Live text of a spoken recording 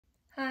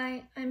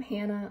Hi, I'm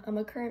Hannah. I'm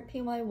a current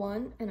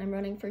PY1 and I'm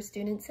running for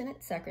Student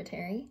Senate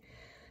Secretary.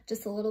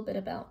 Just a little bit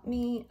about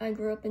me. I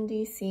grew up in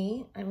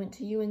DC. I went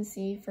to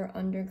UNC for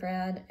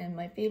undergrad and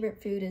my favorite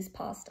food is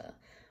pasta.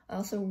 I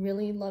also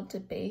really love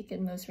to bake,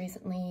 and most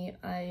recently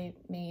I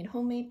made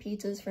homemade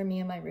pizzas for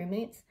me and my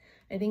roommates.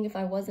 I think if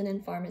I wasn't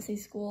in pharmacy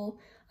school,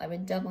 I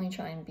would definitely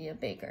try and be a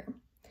baker.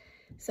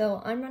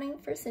 So I'm running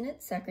for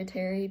Senate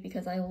Secretary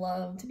because I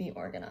love to be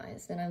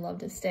organized and I love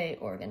to stay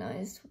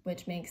organized,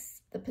 which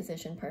makes the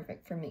position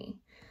perfect for me.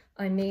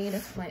 I made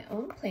my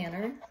own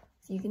planner.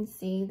 So you can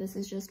see this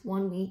is just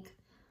 1 week.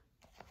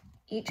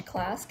 Each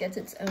class gets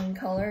its own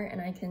color and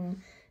I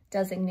can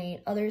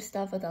designate other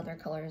stuff with other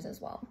colors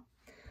as well.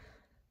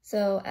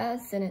 So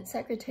as Senate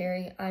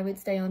Secretary, I would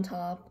stay on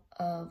top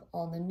of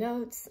all the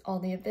notes, all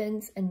the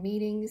events and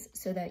meetings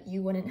so that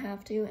you wouldn't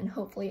have to, and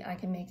hopefully I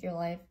can make your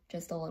life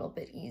just a little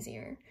bit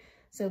easier.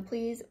 So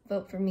please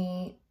vote for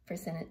me for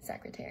Senate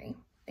Secretary.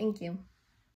 Thank you.